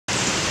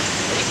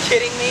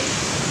kidding me?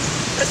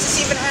 How does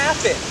this even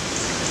happen?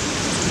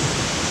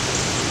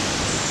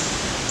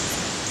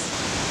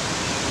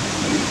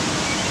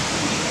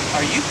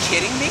 Are you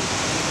kidding me?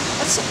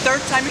 That's the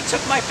third time you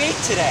took my bait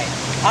today.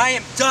 I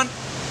am done.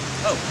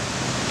 Oh,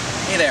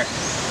 hey there.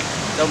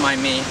 Don't mind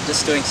me,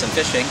 just doing some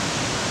fishing.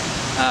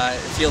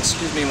 If you'll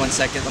excuse me 1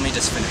 second, let me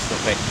just finish real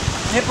quick.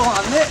 Nibble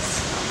on this.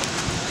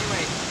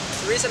 Anyway,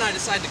 the reason I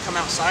decided to come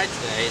outside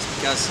today is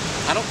because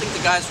I don't think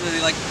the guys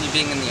really like me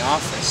being in the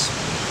office.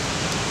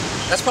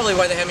 That's probably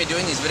why they had me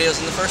doing these videos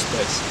in the first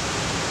place.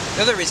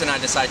 The other reason I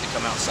decided to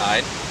come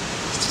outside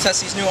is to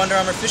test these new Under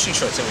Armour fishing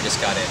shorts that we just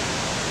got in.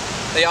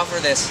 They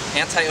offer this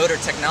anti-odor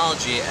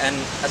technology, and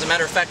as a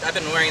matter of fact, I've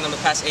been wearing them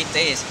the past 8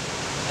 days,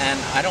 and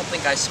I don't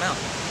think I smell.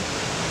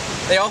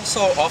 They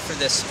also offer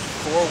this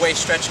 4-way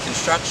stretch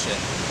construction,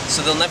 so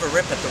they'll never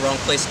rip at the wrong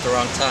place at the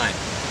wrong time.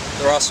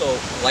 They're also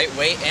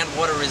lightweight and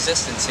water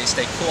resistant, so you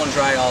stay cool and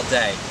dry all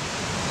day.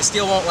 The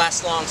steel won't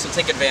last long, so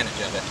take advantage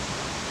of it.